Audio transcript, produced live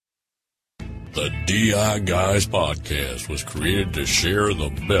The DI Guys podcast was created to share the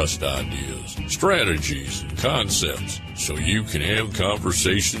best ideas, strategies, and concepts so you can have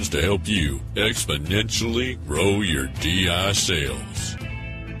conversations to help you exponentially grow your DI sales.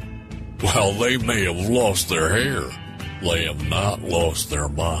 While they may have lost their hair, they have not lost their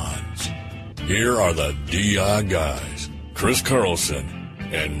minds. Here are the DI Guys, Chris Carlson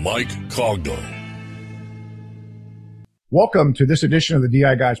and Mike Cogdell. Welcome to this edition of the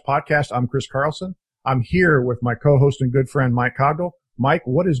DI Guys podcast. I'm Chris Carlson. I'm here with my co-host and good friend, Mike Cogdell. Mike,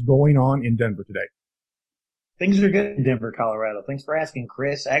 what is going on in Denver today? Things are good in Denver, Colorado. Thanks for asking,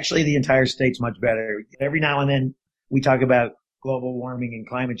 Chris. Actually, the entire state's much better. Every now and then we talk about global warming and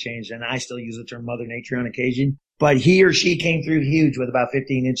climate change, and I still use the term Mother Nature on occasion. But he or she came through huge with about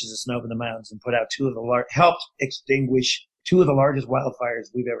 15 inches of snow in the mountains and put out helped extinguish two of the largest wildfires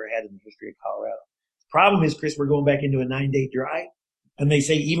we've ever had in the history of Colorado. Problem is, Chris, we're going back into a 9-day dry. And they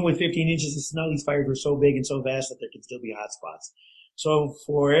say even with 15 inches of snow, these fires were so big and so vast that there can still be hot spots. So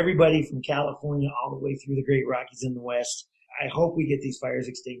for everybody from California all the way through the Great Rockies in the West, I hope we get these fires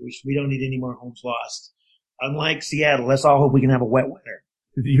extinguished. We don't need any more homes lost. Unlike Seattle, let's all hope we can have a wet winter.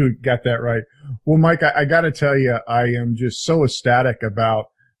 You got that right. Well, Mike, I got to tell you, I am just so ecstatic about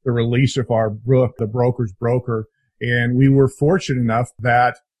the release of our book, The Broker's Broker. And we were fortunate enough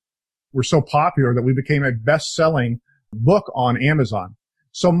that we're so popular that we became a best-selling book on Amazon.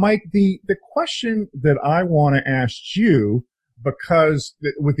 So, Mike, the question that I want to ask you, because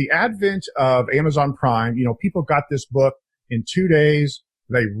with the advent of Amazon Prime, you know, people got this book in 2 days.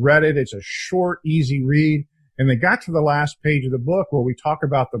 They read it. It's a short, easy read. And they got to the last page of the book where we talk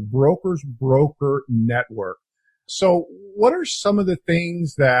about the Broker's Broker Network. So what are some of the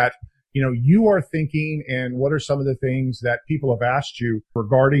things that you are thinking, and what are some of the things that people have asked you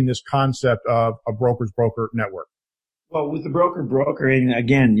regarding this concept of a Broker's Broker network? Well, with the broker, and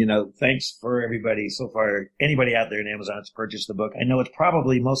again, thanks for everybody so far, anybody out there in Amazon that's purchased the book. I know it's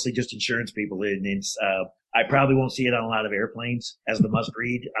probably mostly just insurance people, and I probably won't see it on a lot of airplanes as the must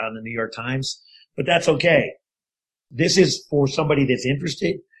read on the New York Times, but that's okay. This is for somebody that's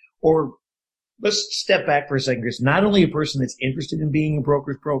interested, or let's step back for a second, Chris. Not only a person that's interested in being a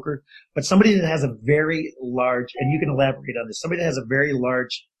broker's broker, but somebody that has a very large, and you can elaborate on this, somebody that has a very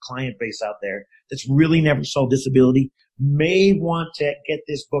large client base out there that's really never sold disability may want to get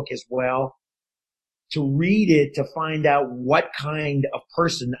this book as well, to read it, to find out what kind of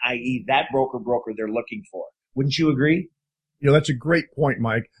person, i.e. that broker they're looking for. Wouldn't you agree? That's a great point,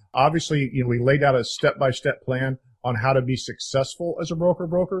 Mike. Obviously, we laid out a step-by-step plan on how to be successful as a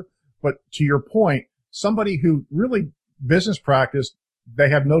broker. But to your point, somebody who really business practice, they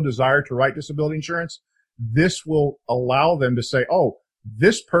have no desire to write disability insurance, this will allow them to say, oh,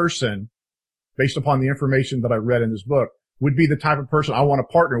 this person, based upon the information that I read in this book, would be the type of person I want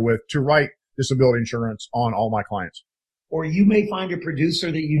to partner with to write disability insurance on all my clients. Or you may find a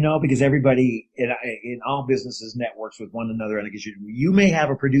producer that because everybody in all businesses networks with one another. And you may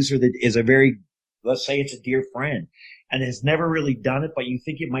have a producer that is let's say it's a dear friend and has never really done it, but you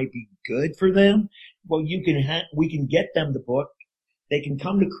think it might be good for them. Well, we can get them the book. They can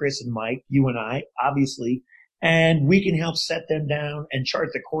come to Chris and Mike, you and I, obviously, and we can help set them down and chart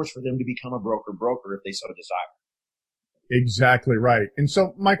the course for them to become a broker if they so desire. Exactly right. And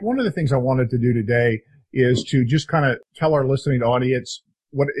so, Mike, one of the things I wanted to do today is to just kind of tell our listening audience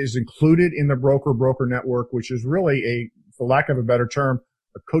what is included in the Broker Network, which is really for lack of a better term,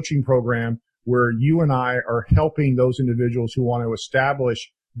 a coaching program where you and I are helping those individuals who want to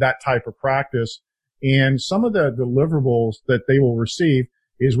establish that type of practice. And some of the deliverables that they will receive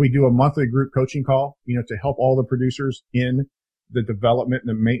is we do a monthly group coaching call, to help all the producers in the development and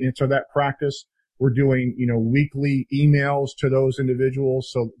the maintenance of that practice. We're doing, weekly emails to those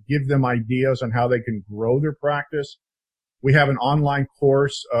individuals. So give them ideas on how they can grow their practice. We have an online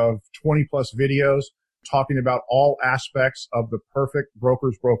course of 20 plus videos talking about all aspects of the perfect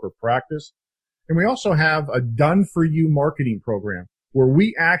Broker's Broker practice. And we also have a done-for-you marketing program where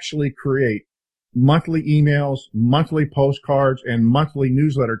we actually create monthly emails, monthly postcards, and monthly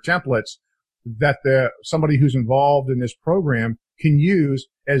newsletter templates that somebody who's involved in this program can use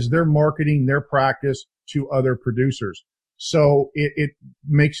as they're marketing their practice to other producers. So it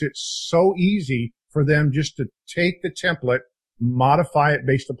makes it so easy for them just to take the template, modify it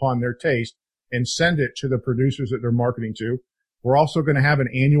based upon their taste, and send it to the producers that they're marketing to. We're also going to have an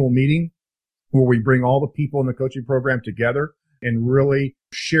annual meeting where we bring all the people in the coaching program together and really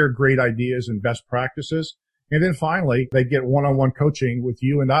share great ideas and best practices. And then finally, they get one-on-one coaching with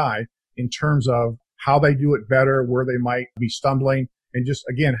you and I in terms of how they do it better, where they might be stumbling, and just,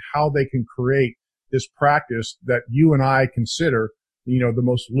 again, how they can create this practice that you and I consider the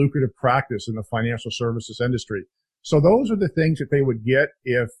most lucrative practice in the financial services industry. So those are the things that they would get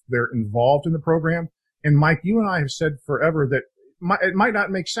if they're involved in the program. And Mike, you and I have said forever that it might not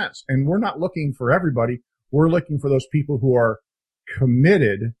make sense. And we're not looking for everybody. We're looking for those people who are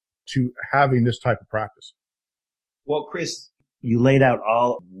committed to having this type of practice. Well, Chris, you laid out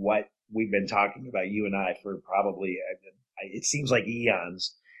all what we've been talking about, you and I, for probably, it seems like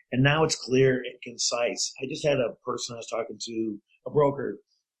eons. And now it's clear and concise. I just had a person I was talking to, a broker,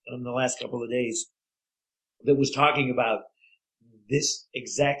 in the last couple of days that was talking about this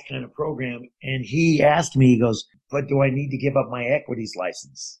exact kind of program. And he asked me, he goes, but do I need to give up my equities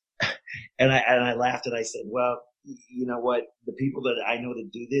license? And I laughed and I said, well, you know what? The people that I know that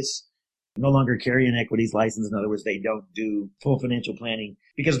do this no longer carry an equities license. In other words, they don't do full financial planning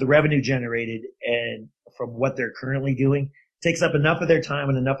because the revenue generated and from what they're currently doing takes up enough of their time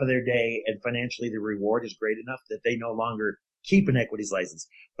and enough of their day, and financially the reward is great enough that they no longer keep an equities license.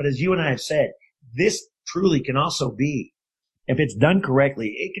 But as you and I have said, this truly can also be, if it's done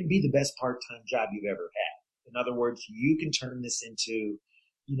correctly, it can be the best part-time job you've ever had. In other words, you can turn this into,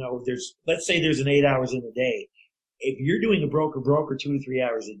 let's say there's an 8 hours in a day. If you're doing a broker 2 to 3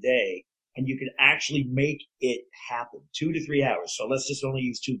 hours a day, and you can actually make it happen, 2 to 3 hours. So let's just only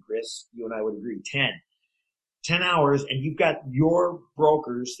use 2, Chris. You and I would agree, 10 hours, and you've got your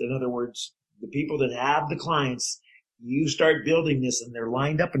brokers, in other words, the people that have the clients. You start building this and they're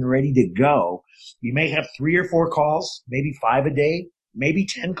lined up and ready to go. You may have 3 or 4 calls, maybe 5 a day, maybe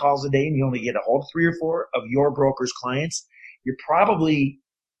 10 calls a day, and you only get a hold of 3 or 4 of your broker's clients. You're probably,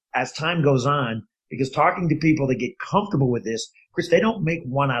 as time goes on, because talking to people that get comfortable with this, Chris, they don't make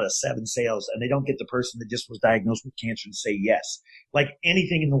 1 out of 7 sales, and they don't get the person that just was diagnosed with cancer to say yes. Like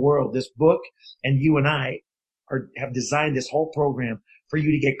anything in the world, this book and you and I have designed this whole program for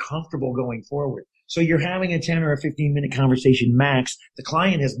you to get comfortable going forward. So you're having a 10 or a 15-minute conversation max. The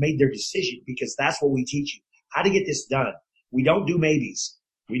client has made their decision because that's what we teach you, how to get this done. We don't do maybes.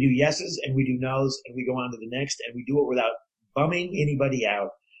 We do yeses and we do nos, and we go on to the next, and we do it without bumming anybody out,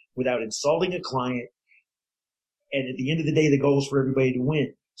 without insulting a client. And at the end of the day, the goal is for everybody to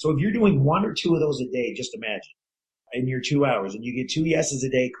win. So if you're doing 1 or 2 of those a day, just imagine, in your 2 hours, and you get 2 yeses a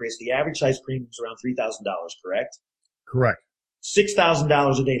day, Chris, the average size premium is around $3,000, correct? Correct.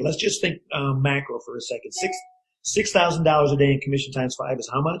 $6,000 a day. Let's just think macro for a second. $6,000 a day in commission times 5 is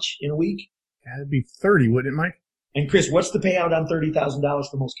how much in a week? That'd be 30, wouldn't it, Mike? And Chris, what's the payout on $30,000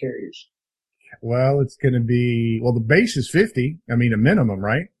 for most carriers? Well, it's going to be, the base is 50. I mean, a minimum,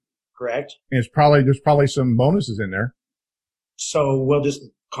 right? Correct. And there's probably some bonuses in there. So we'll just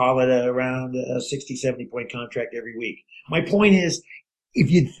call it around a 60, 70 point contract every week. My point is, if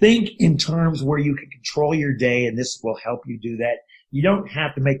you think in terms where you can control your day, and this will help you do that, you don't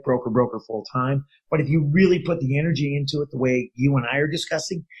have to make broker full time. But if you really put the energy into it the way you and I are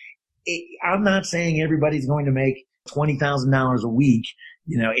discussing, I'm not saying everybody's going to make $20,000 a week,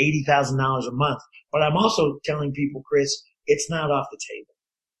 $80,000 a month. But I'm also telling people, Chris, it's not off the table.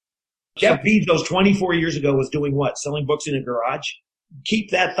 Jeff Bezos 24 years ago was doing what? Selling books in a garage?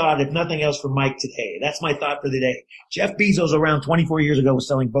 Keep that thought, if nothing else, for Mike today. That's my thought for the day. Jeff Bezos around 24 years ago was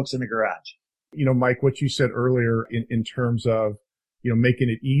selling books in a garage. Mike, what you said earlier in terms of, making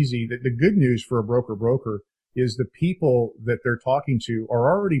it easy, the good news for a broker is the people that they're talking to are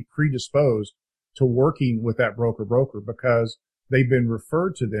already predisposed to working with that broker because they've been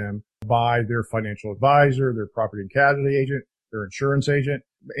referred to them by their financial advisor, their property and casualty agent, their insurance agent.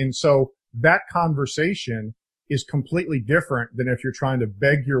 And so that conversation is completely different than if you're trying to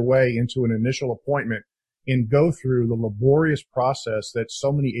beg your way into an initial appointment and go through the laborious process that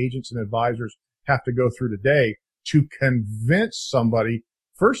so many agents and advisors have to go through today to convince somebody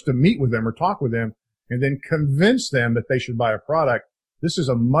first to meet with them or talk with them and then convince them that they should buy a product. This is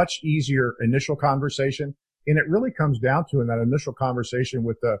a much easier initial conversation. And it really comes down to, in that initial conversation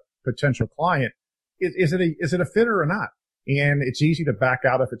with the potential client, is it a fit or not? And it's easy to back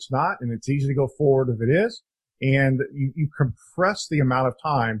out if it's not, and it's easy to go forward if it is. And you compress the amount of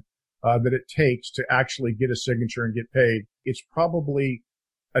time that it takes to actually get a signature and get paid. It's probably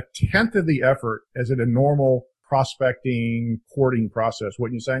a tenth of the effort as in a normal prospecting, courting process.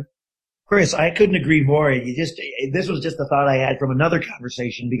 Wouldn't you say? Chris, I couldn't agree more. This was just a thought I had from another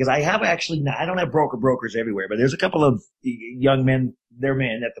conversation, because I don't have brokers everywhere, but there's a couple of young men, they're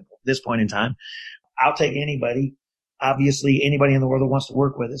men at this point in time. I'll take anybody. Obviously, anybody in the world that wants to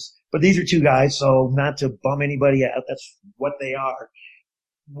work with us. But these are 2 guys, so not to bum anybody out. That's what they are.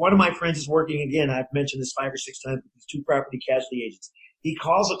 One of my friends is working, again, I've mentioned this 5 or 6 times, with these 2 property casualty agents. He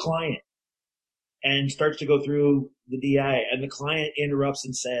calls a client and starts to go through the DI, and the client interrupts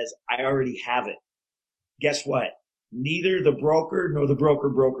and says, I already have it. Guess what? Neither the broker nor the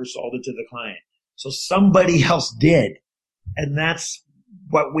broker sold it to the client. So somebody else did. And that's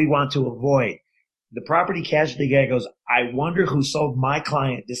what we want to avoid. The property casualty guy goes, I wonder who sold my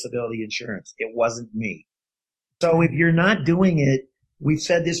client disability insurance. It wasn't me. So if you're not doing it, we've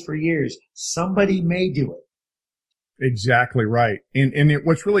said this for years, somebody may do it. Exactly right. And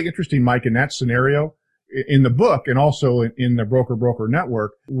what's really interesting, Mike, in that scenario, in the book and also in the Broker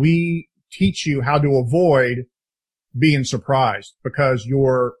Network, we teach you how to avoid being surprised because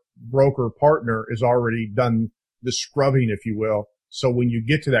your broker partner has already done the scrubbing, if you will. So when you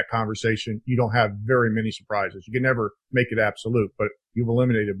get to that conversation, you don't have very many surprises. You can never make it absolute, but you've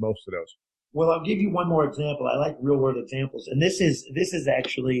eliminated most of those. Well, I'll give you one more example. I like real world examples. And this is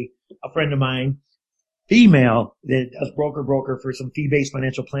actually a friend of mine, female, that does broker for some fee-based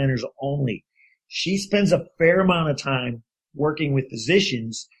financial planners only. She spends a fair amount of time working with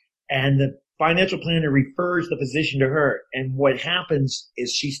physicians, and the financial planner refers the physician to her. And what happens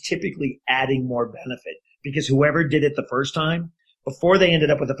is she's typically adding more benefit because whoever did it the first time, before they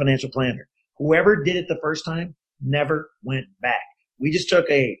ended up with a financial planner, whoever did it the first time never went back. We just took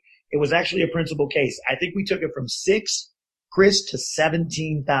it was actually a principal case. I think we took it from $6,000, Chris, to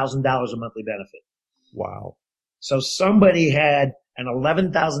 $17,000 a monthly benefit. Wow. So somebody had an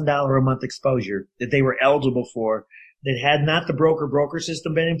 $11,000 a month exposure that they were eligible for that had not the broker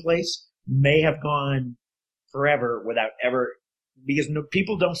system been in place, may have gone forever without ever, because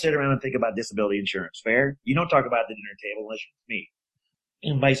people don't sit around and think about disability insurance. Fair? You don't talk about the dinner table unless you're with me,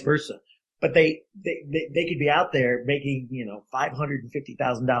 and vice versa. But they could be out there making,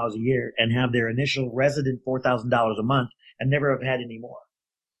 $550,000 a year and have their initial resident $4,000 a month and never have had any more.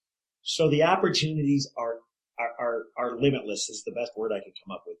 So the opportunities are limitless is the best word I could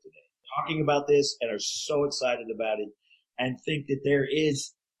come up with today. Talking about this and are so excited about it and think that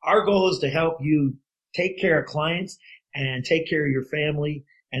our goal is to help you take care of clients and take care of your family.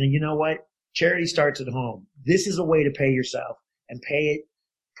 And you know what? Charity starts at home. This is a way to pay yourself and pay it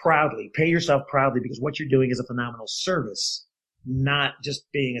proudly. Pay yourself proudly because what you're doing is a phenomenal service, not just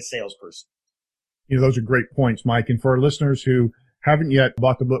being a salesperson. Those are great points, Mike. And for our listeners who haven't yet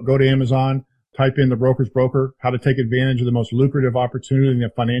bought the book, go to Amazon, type in The Broker's Broker, how to take advantage of the most lucrative opportunity in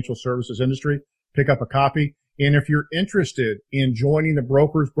the financial services industry. Pick up a copy. And if you're interested in joining the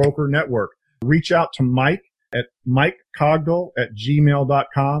Broker's Broker Network, reach out to Mike at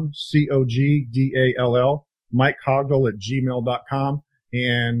mikecogdall@gmail.com, COGDALL, mikecogdall@gmail.com.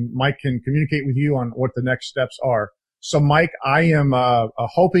 And Mike can communicate with you on what the next steps are. So, Mike, I am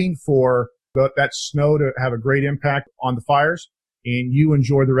hoping for that snow to have a great impact on the fires, and you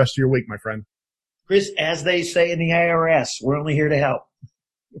enjoy the rest of your week, my friend. Chris, as they say in the IRS, we're only here to help.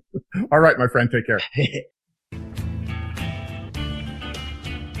 All right, my friend. Take care.